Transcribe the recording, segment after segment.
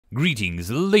Greetings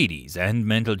ladies and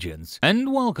gents,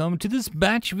 and welcome to this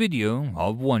batch video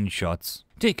of one-shots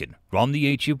taken from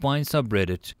the HFY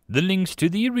subreddit. The links to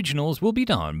the originals will be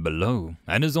down below,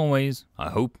 and as always, I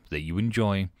hope that you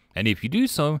enjoy. And if you do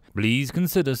so, please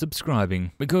consider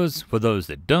subscribing, because for those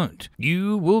that don't,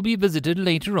 you will be visited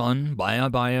later on by a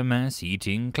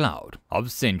biomass-eating cloud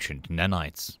of sentient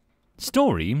nanites.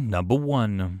 Story number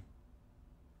 1.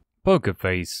 Poker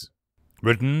Face.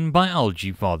 Written by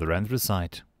Algae Father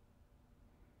Anthracite.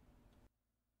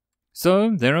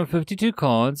 So, there are 52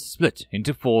 cards split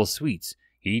into 4 suites.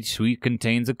 Each suite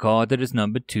contains a card that is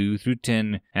numbered 2 through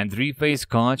 10, and 3 face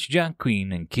cards Jack,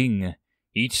 Queen, and King.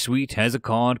 Each suite has a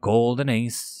card called an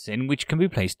ace, in which can be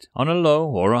placed on a low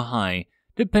or a high,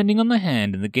 depending on the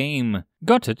hand in the game.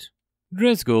 Got it?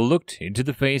 Dresgel looked into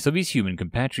the face of his human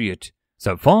compatriot.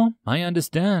 So far, I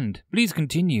understand. Please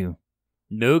continue.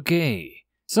 Okay.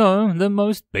 So, the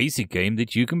most basic game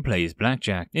that you can play is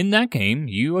blackjack. In that game,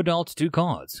 you are dealt 2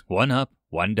 cards, 1 up,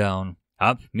 1 down.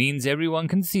 Up means everyone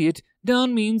can see it,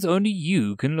 down means only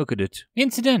you can look at it.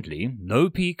 Incidentally, no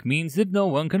peek means that no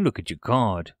one can look at your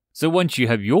card. So once you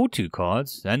have your 2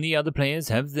 cards, and the other players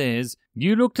have theirs,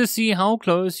 you look to see how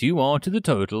close you are to the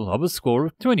total of a score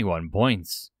of 21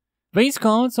 points. Face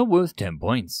cards are worth 10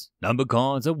 points, number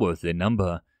cards are worth their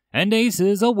number, and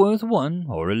aces are worth 1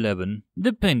 or 11,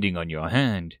 depending on your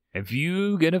hand. If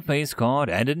you get a face card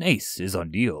and an ace is on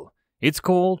deal, it's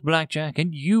called blackjack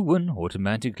and you win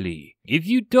automatically. If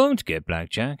you don't get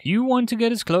blackjack, you want to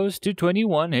get as close to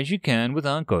 21 as you can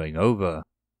without going over.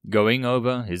 Going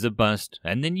over is a bust,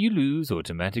 and then you lose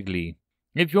automatically.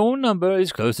 If your number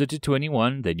is closer to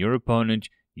 21 than your opponent,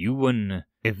 you win.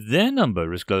 If their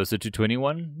number is closer to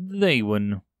 21, they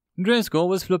win. Dresgel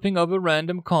was flipping over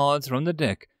random cards from the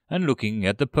deck and looking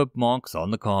at the pip marks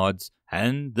on the cards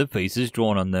and the faces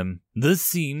drawn on them. This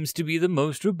seems to be the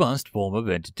most robust form of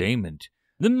entertainment.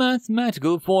 The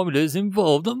mathematical formulas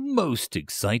involved are most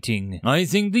exciting. I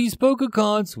think these poker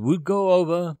cards would go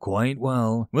over quite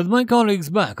well with my colleagues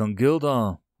back on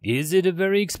Gildar. Is it a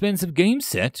very expensive game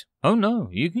set? Oh no,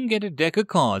 you can get a deck of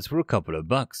cards for a couple of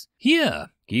bucks.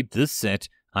 Here, keep this set.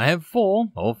 I have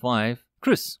 4 or 5.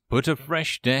 Chris put a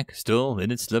fresh deck still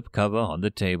in its slipcover on the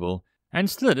table and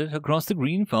slid it across the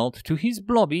green felt to his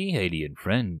blobby alien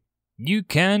friend. You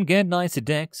can get nicer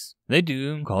decks. They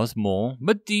do cost more,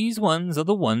 but these ones are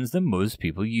the ones that most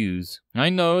people use. I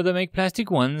know they make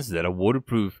plastic ones that are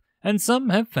waterproof, and some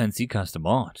have fancy custom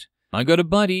art. I got a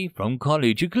buddy from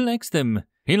college who collects them.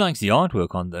 He likes the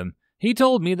artwork on them. He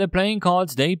told me that playing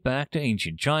cards date back to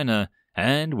ancient China,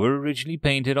 and were originally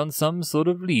painted on some sort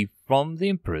of leaf from the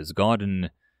Emperor's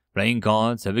Garden. Playing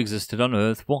cards have existed on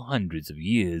Earth for hundreds of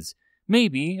years.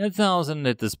 Maybe 1,000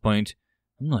 at this point.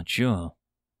 I'm not sure.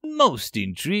 Most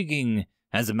intriguing.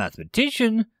 As a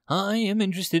mathematician, I am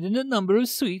interested in the number of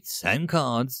suites and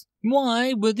cards.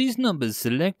 Why were these numbers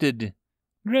selected?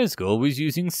 Dresgel was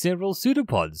using several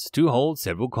pseudopods to hold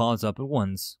several cards up at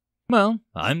once. Well,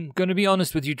 I'm going to be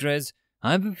honest with you, Dres.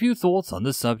 I have a few thoughts on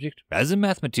the subject as a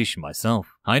mathematician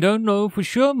myself. I don't know for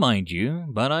sure, mind you,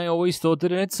 but I always thought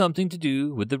that it had something to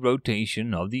do with the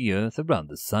rotation of the Earth around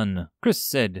the Sun, Chris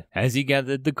said as he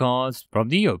gathered the cards from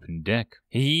the open deck.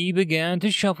 He began to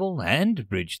shuffle and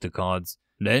bridge the cards,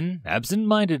 then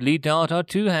absent-mindedly dealt out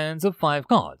 2 hands of 5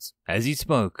 cards as he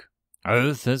spoke.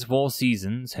 Earth has 4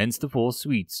 seasons, hence the 4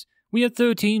 suites. We have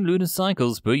 13 lunar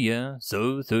cycles per year,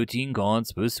 so 13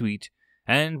 cards per suite.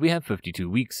 And we have 52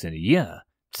 weeks in a year,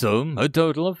 so a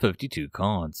total of 52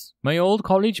 cards. My old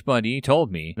college buddy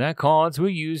told me that cards were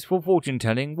used for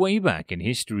fortune-telling way back in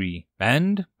history,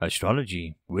 and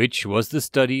astrology, which was the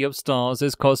study of stars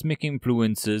as cosmic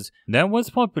influences that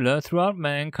was popular throughout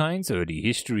mankind's early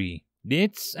history.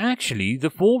 It's actually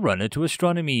the forerunner to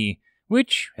astronomy,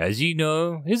 which, as you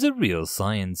know, is a real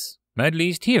science, at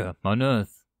least here on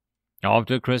Earth.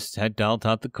 After Chris had dealt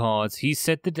out the cards, he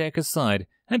set the deck aside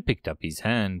and picked up his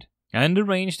hand, and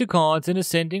arranged the cards in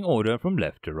ascending order from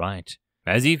left to right.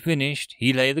 As he finished,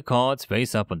 he laid the cards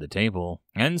face up on the table,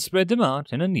 and spread them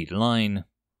out in a neat line.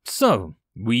 So,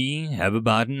 we have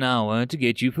about an hour to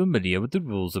get you familiar with the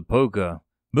rules of poker,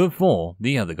 before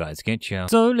the other guys get you.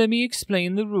 So let me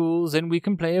explain the rules and we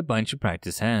can play a bunch of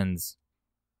practice hands.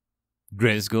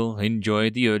 Dresgel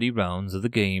enjoyed the early rounds of the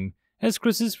game, as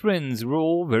Chris's friends were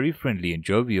all very friendly and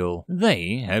jovial.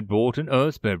 They had brought an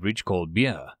earth beverage called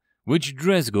beer, which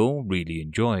Dresgel really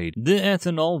enjoyed. The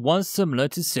ethanol was similar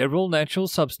to several natural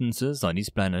substances on his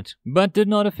planet, but did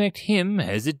not affect him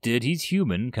as it did his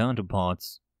human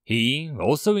counterparts. He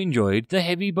also enjoyed the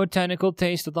heavy botanical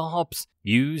taste of the hops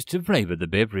used to flavor the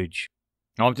beverage.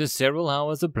 After several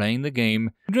hours of playing the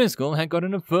game, Dresgel had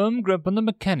gotten a firm grip on the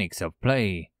mechanics of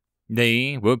play.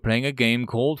 They were playing a game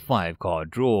called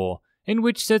 5-Card Draw, in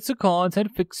which sets of cards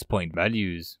had fixed point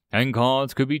values, and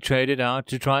cards could be traded out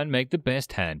to try and make the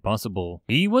best hand possible.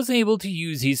 He was able to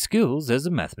use his skills as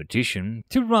a mathematician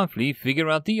to roughly figure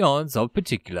out the odds of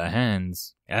particular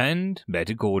hands, and bet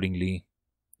accordingly.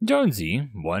 Jonesy,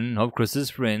 one of Chris's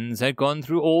friends, had gone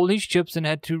through all his chips and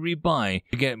had to rebuy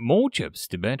to get more chips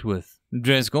to bet with.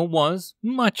 Driscoll was,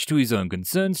 much to his own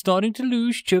concern, starting to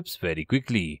lose chips very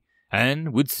quickly,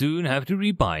 and would soon have to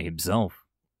rebuy himself.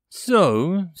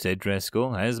 "So," said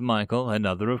Driscoll, as Michael,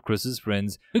 another of Chris's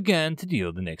friends, began to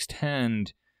deal the next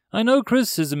hand, "I know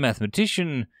Chris is a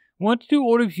mathematician. What do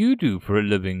all of you do for a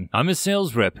living?" "I'm a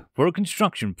sales rep for a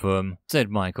construction firm," said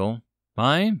Michael.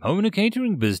 "I own a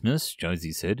catering business,"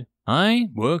 Jonesy said. "I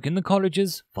work in the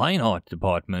college's fine art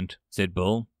department," said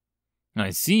Bill.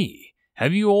 "I see.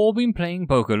 Have you all been playing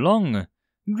poker long?"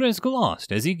 Driscoll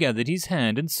asked as he gathered his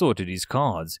hand and sorted his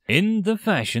cards, in the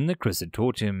fashion that Chris had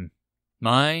taught him.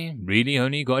 "I really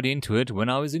only got into it when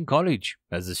I was in college,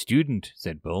 as a student,"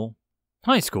 said Bill.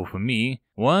 "High school for me.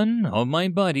 One of my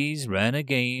buddies ran a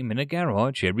game in a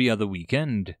garage every other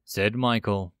weekend," said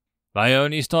Michael. "I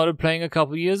only started playing a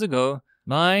couple years ago.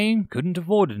 I couldn't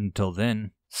afford it until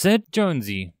then," said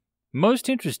Jonesy. "Most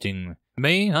interesting.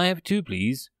 May I have 2,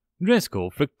 please?"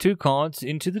 Driscoll flicked 2 cards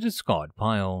into the discard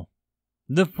pile.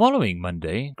 The following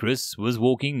Monday, Chris was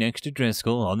walking next to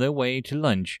Driscoll on their way to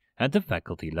lunch at the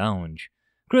faculty lounge.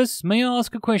 "Chris, may I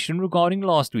ask a question regarding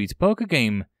last week's poker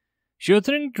game?" "Sure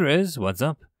thing, Driz. What's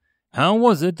up?" "How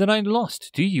was it that I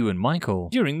lost to you and Michael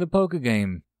during the poker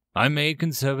game?" "I made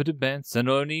conservative bets, and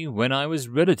only when I was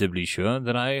relatively sure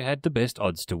that I had the best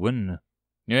odds to win.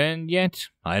 And yet,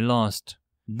 I lost.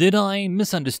 Did I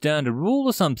misunderstand a rule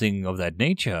or something of that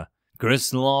nature?"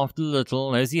 Chris laughed a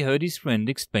little as he heard his friend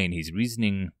explain his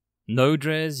reasoning. "No,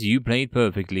 Drez, you played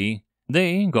perfectly."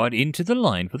 They got into the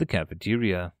line for the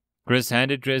cafeteria. Chris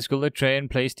handed Driscoll a tray and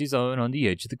placed his own on the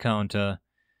edge of the counter.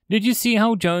 "Did you see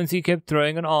how Jonesy kept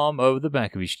throwing an arm over the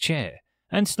back of his chair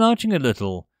and slouching a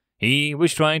little? He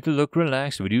was trying to look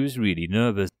relaxed, but he was really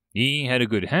nervous. He had a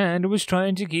good hand and was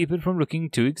trying to keep it from looking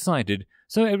too excited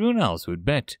so everyone else would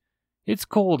bet. It's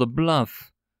called a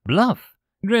bluff." "Bluff?"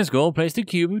 Driscoll placed a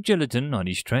cube of gelatin on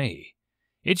his tray.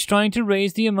 "It's trying to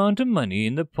raise the amount of money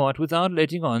in the pot without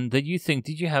letting on that you think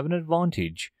that you have an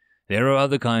advantage. There are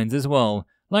other kinds as well,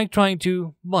 like trying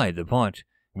to buy the pot,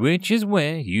 which is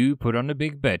where you put on a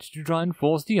big bet to try and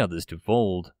force the others to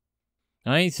fold."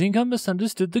 "I think I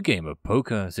misunderstood the game of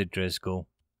poker," said Driscoll.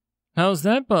 "How's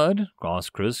that, bud?"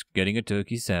 asked Chris, getting a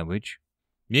turkey sandwich.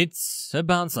 "It's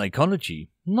about psychology,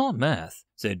 not math,"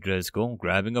 said Driscoll,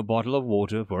 grabbing a bottle of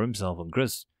water for himself and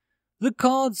Chris. "The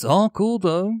cards are cool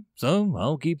though, so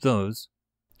I'll keep those."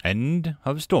 End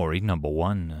of story number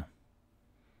 1.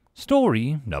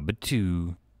 Story number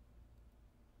 2.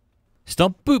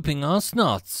 Stop Booping Our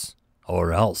Snots,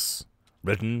 or Else.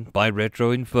 Written by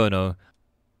Retro Inferno.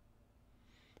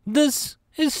 "This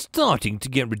is starting to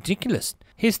get ridiculous,"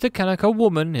 hissed a calico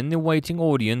woman in the waiting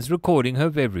audience, recording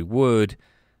her every word.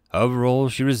 Overall,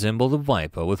 she resembled a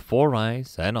viper with 4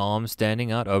 eyes and arms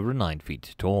standing out over 9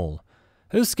 feet tall.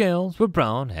 Her scales were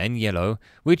brown and yellow,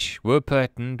 which were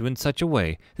patterned in such a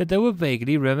way that they were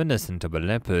vaguely reminiscent of a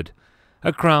leopard.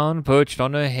 A crown perched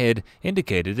on her head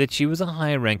indicated that she was a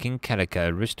high-ranking calico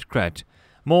aristocrat,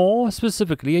 more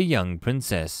specifically a young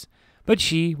princess. But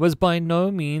she was by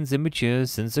no means immature,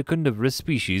 since a carnivorous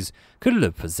species could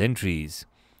live for centuries.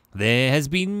 "There has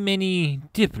been many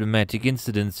diplomatic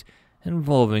incidents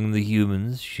involving the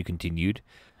humans," she continued.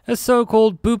 "A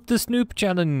so-called Boop the Snoop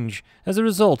challenge has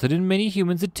resulted in many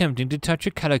humans attempting to touch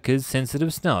a calico's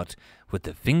sensitive snout with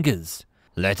their fingers.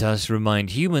 Let us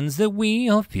remind humans that we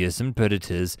are fearsome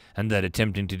predators, and that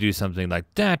attempting to do something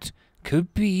like that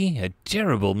could be a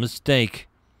terrible mistake."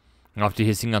 After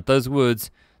hissing out those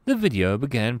words, the video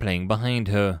began playing behind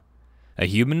her. A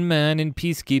human man in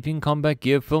peacekeeping combat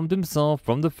gear filmed himself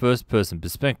from the first-person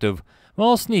perspective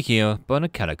while sneaking up on a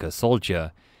calico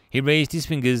soldier. He raised his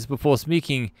fingers before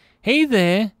speaking, "Hey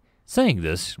there!" Saying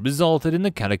this resulted in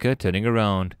the calico turning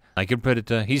around. Like a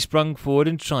predator, he sprung forward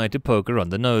and tried to poke her on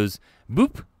the nose.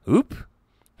 Boop! Oop!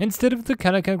 Instead of the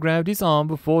calico grabbed his arm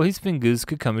before his fingers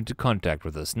could come into contact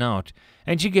with her snout,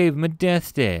 and she gave him a death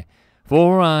stare.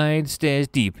 4-eyed stares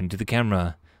deep into the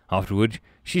camera. Afterward,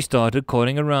 she started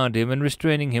coiling around him and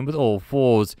restraining him with all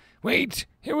 4s. "Wait,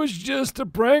 it was just a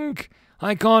prank.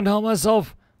 I can't help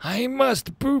myself. I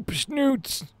must boop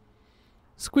snoots."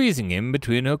 Squeezing him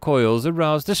between her coils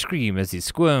aroused a scream as he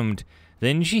squirmed.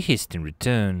 Then she hissed in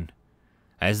return.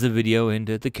 As the video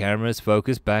ended, the cameras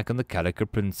focused back on the calico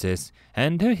princess,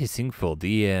 and her hissing filled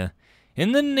the air.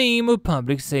 In the name of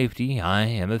public safety, I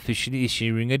am officially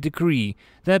issuing a decree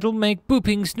that will make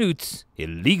booping snoots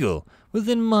illegal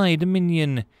within my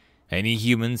dominion. Any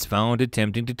humans found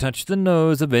attempting to touch the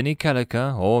nose of any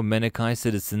Kalika or Menakai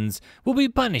citizens will be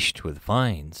punished with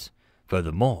fines.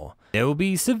 Furthermore, there will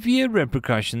be severe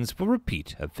repercussions for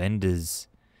repeat offenders.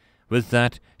 With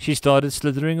that, she started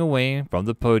slithering away from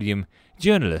the podium.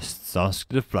 Journalists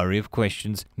asked a flurry of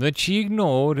questions that she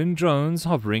ignored, and drones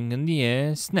hovering in the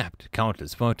air snapped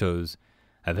countless photos.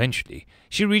 Eventually,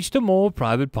 she reached a more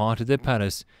private part of their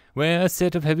palace, where a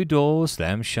set of heavy doors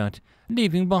slammed shut,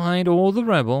 leaving behind all the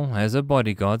rabble as her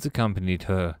bodyguards accompanied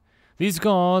her. These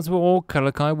guards were all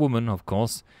Kalakai women, of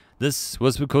course. This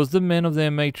was because the men of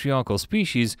their matriarchal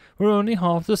species were only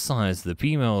half the size of the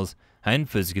females, and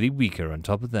physically weaker on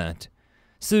top of that.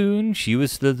 Soon she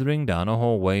was slithering down a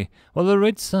hallway, while the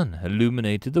red sun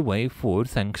illuminated the way forward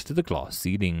thanks to the glass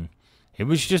ceiling. It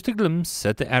was just a glimpse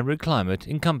at the arid climate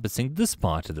encompassing this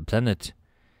part of the planet.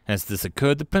 As this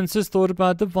occurred, the princess thought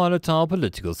about the volatile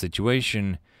political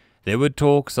situation. There were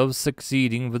talks of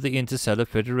succeeding with the Interstellar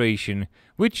Federation,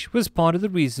 which was part of the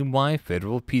reason why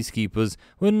federal peacekeepers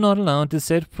were not allowed to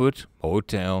set foot or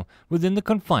tail within the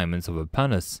confinements of her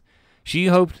palace. She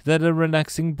hoped that a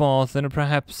relaxing bath and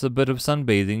perhaps a bit of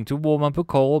sunbathing to warm up her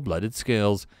cold-blooded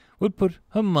scales would put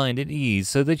her mind at ease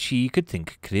so that she could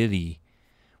think clearly.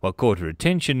 What caught her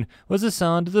attention was the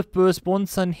sound of the firstborn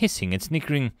son hissing and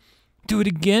snickering. "Do it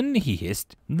again," he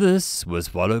hissed. This was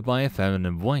followed by a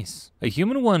feminine voice, a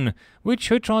human one, which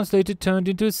her translator turned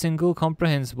into a single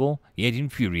comprehensible yet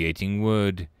infuriating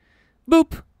word.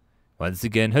 "Boop!" Once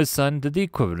again her son did the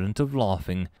equivalent of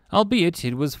laughing, albeit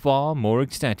it was far more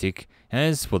ecstatic.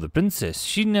 As for the princess,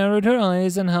 she narrowed her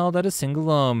eyes and held out a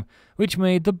single arm, which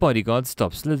made the bodyguard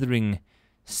stop slithering.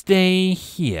 "Stay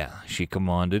here," she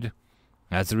commanded.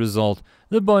 As a result,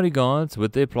 the bodyguards,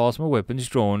 with their plasma weapons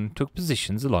drawn, took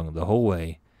positions along the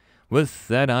hallway. With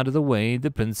that out of the way, the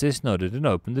princess nodded and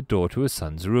opened the door to her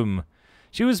son's room.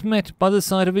 She was met by the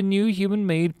sight of a new human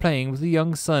maid playing with a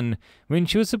young son when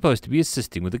she was supposed to be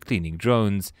assisting with the cleaning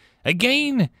drones.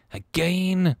 "Again!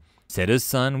 Again!" said her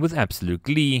son with absolute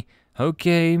glee.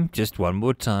 "Okay, just one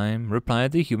more time,"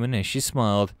 replied the human as she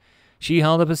smiled. She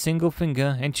held up a single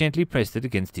finger and gently pressed it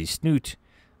against his snoot.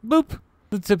 Boop!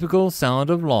 The typical sound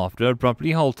of laughter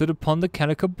abruptly halted upon the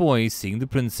Calico boy seeing the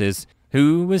princess,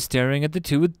 who was staring at the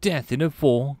two with death in her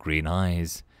 4 green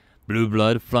eyes. Blue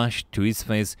blood flushed to his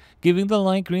face, giving the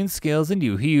light green scales a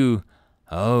new hue.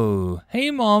 "Oh,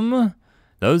 hey, Mom!"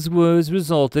 Those words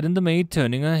resulted in the maid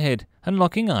turning her head and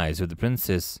locking eyes with the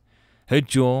princess. Her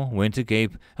jaw went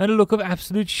agape, and a look of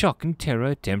absolute shock and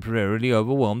terror temporarily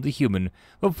overwhelmed the human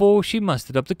before she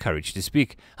mustered up the courage to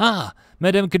speak. "Ah,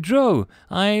 Madame Cadreau,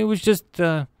 I was just,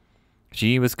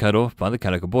 She was cut off by the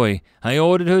Calico boy. "I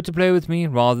ordered her to play with me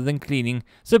rather than cleaning,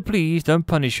 so please don't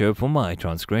punish her for my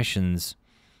transgressions."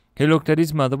 He looked at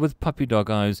his mother with puppy-dog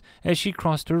eyes as she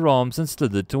crossed her arms and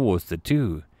slithered towards the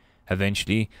two.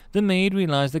 Eventually, the maid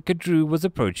realized that Cadreau was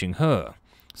approaching her,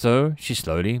 so she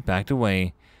slowly backed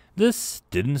away. This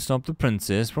didn't stop the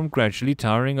princess from gradually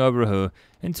towering over her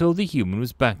until the human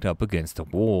was backed up against a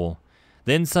wall.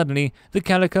 Then suddenly, the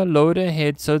Calico lowered her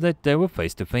head so that they were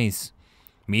face to face.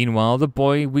 Meanwhile, the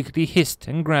boy weakly hissed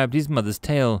and grabbed his mother's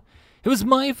tail. "It was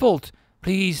my fault!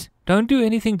 Please, don't do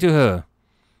anything to her!"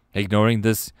 Ignoring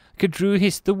this, Cadreau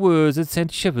hissed the words that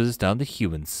sent shivers down the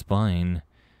human's spine.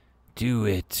 "Do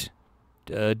it."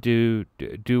 Do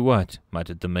what?"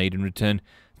 muttered the maid in return.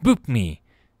 "Boop me."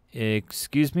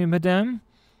 "Excuse me, madame?"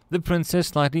 The princess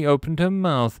slightly opened her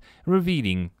mouth,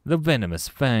 revealing the venomous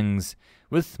fangs.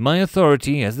 "With my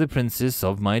authority as the princess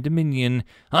of my dominion,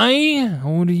 I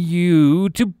order you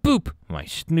to boop my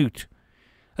snoot."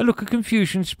 A look of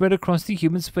confusion spread across the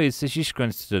human's face as she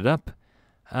scrunched it up.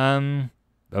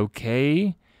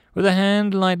 Okay." With a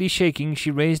hand lightly shaking,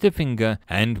 she raised a finger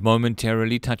and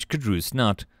momentarily touched Cadreau's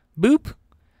snout. Boop!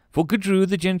 For Cadreau,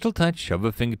 the gentle touch of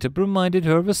a fingertip reminded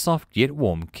her of a soft yet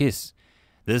warm kiss.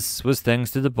 This was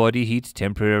thanks to the body heat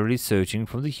temporarily surging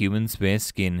from the human's bare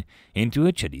skin into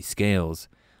her chilly scales.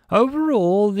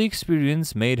 Overall, the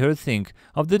experience made her think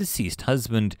of the deceased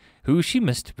husband, who she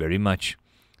missed very much.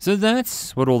 "So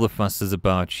that's what all the fuss is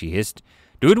about," she hissed.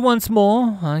 "Do it once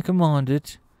more, I command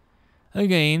it."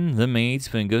 Again, the maid's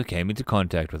finger came into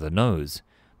contact with her nose,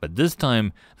 but this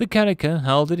time the Calico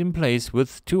held it in place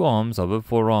with 2 arms of her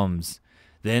forearms.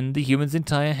 Then the human's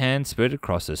entire hand spread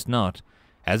across her snout.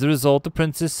 As a result, the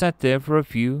princess sat there for a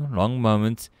few long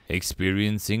moments,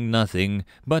 experiencing nothing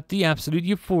but the absolute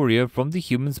euphoria from the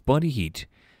human's body heat.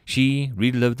 She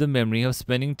relived the memory of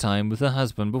spending time with her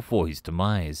husband before his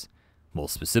demise. more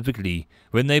specifically,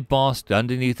 when they basked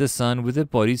underneath the sun with their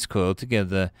bodies coiled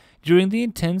together during the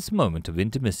intense moment of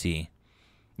intimacy.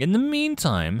 In the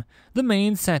meantime, the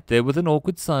maid sat there with an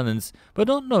awkward silence, but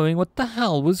not knowing what the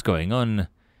hell was going on.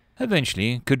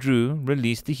 Eventually, Kadru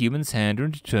released the human's hand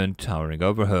and returned towering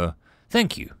over her.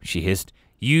 "Thank you," she hissed.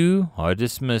 "You are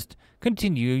dismissed.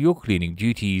 Continue your cleaning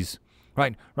duties."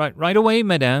 Right away,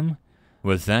 madame."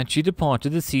 With that, she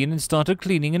departed the scene and started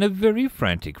cleaning in a very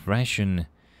frantic fashion.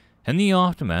 In the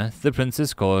aftermath, the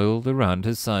princess coiled around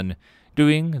her son,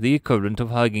 doing the equivalent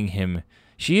of hugging him.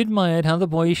 She admired how the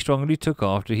boy strongly took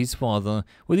after his father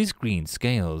with his green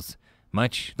scales,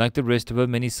 much like the rest of her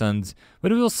many sons,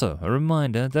 but also a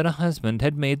reminder that her husband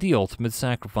had made the ultimate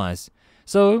sacrifice,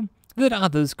 so that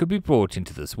others could be brought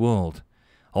into this world.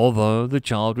 Although the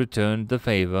child returned the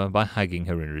favor by hugging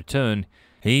her in return,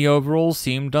 he overall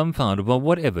seemed dumbfounded by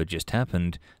whatever just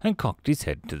happened and cocked his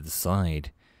head to the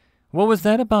side. "What was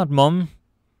that about, Mom?"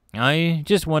 "I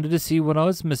just wanted to see what I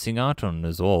was missing out on,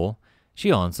 is all,"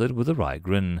 she answered with a wry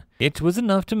grin. "It was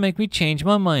enough to make me change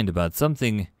my mind about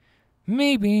something.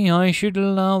 Maybe I should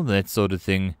allow that sort of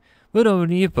thing, but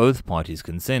only if both parties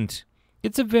consent.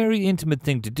 It's a very intimate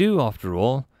thing to do, after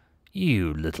all.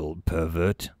 You little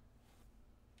pervert."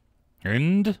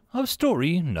 End of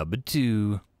story number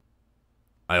 2.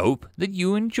 I hope that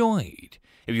you enjoyed.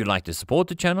 If you'd like to support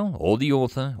the channel or the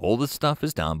author, all the stuff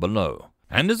is down below.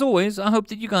 And as always, I hope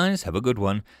that you guys have a good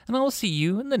one, and I'll see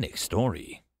you in the next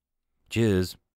story. Cheers.